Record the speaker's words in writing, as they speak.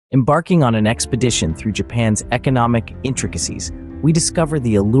Embarking on an expedition through Japan's economic intricacies, we discover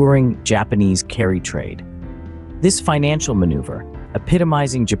the alluring Japanese carry trade. This financial maneuver,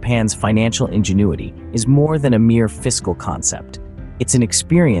 epitomizing Japan's financial ingenuity, is more than a mere fiscal concept. It's an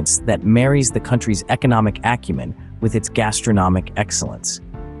experience that marries the country's economic acumen with its gastronomic excellence.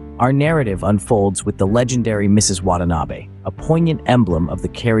 Our narrative unfolds with the legendary Mrs. Watanabe, a poignant emblem of the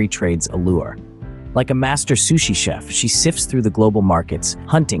carry trade's allure. Like a master sushi chef, she sifts through the global markets,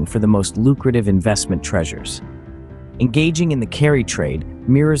 hunting for the most lucrative investment treasures. Engaging in the carry trade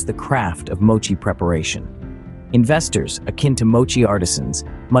mirrors the craft of mochi preparation. Investors, akin to mochi artisans,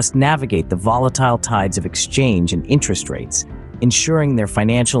 must navigate the volatile tides of exchange and interest rates, ensuring their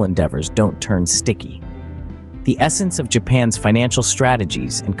financial endeavors don't turn sticky. The essence of Japan's financial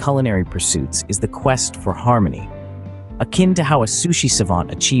strategies and culinary pursuits is the quest for harmony. Akin to how a sushi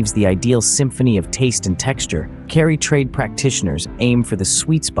savant achieves the ideal symphony of taste and texture, carry trade practitioners aim for the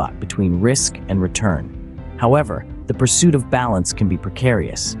sweet spot between risk and return. However, the pursuit of balance can be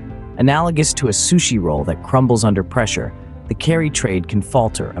precarious. Analogous to a sushi roll that crumbles under pressure, the carry trade can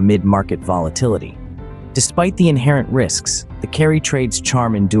falter amid market volatility. Despite the inherent risks, the carry trade's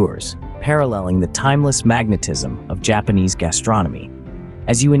charm endures, paralleling the timeless magnetism of Japanese gastronomy.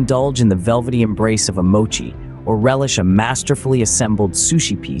 As you indulge in the velvety embrace of a mochi, or relish a masterfully assembled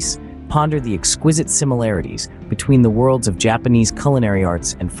sushi piece, ponder the exquisite similarities between the worlds of Japanese culinary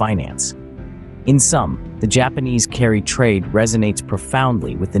arts and finance. In sum, the Japanese carry trade resonates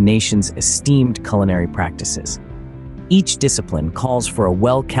profoundly with the nation's esteemed culinary practices. Each discipline calls for a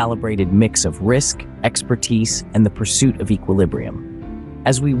well-calibrated mix of risk, expertise, and the pursuit of equilibrium.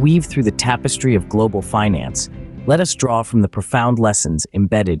 As we weave through the tapestry of global finance, let us draw from the profound lessons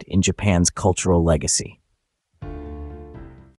embedded in Japan's cultural legacy.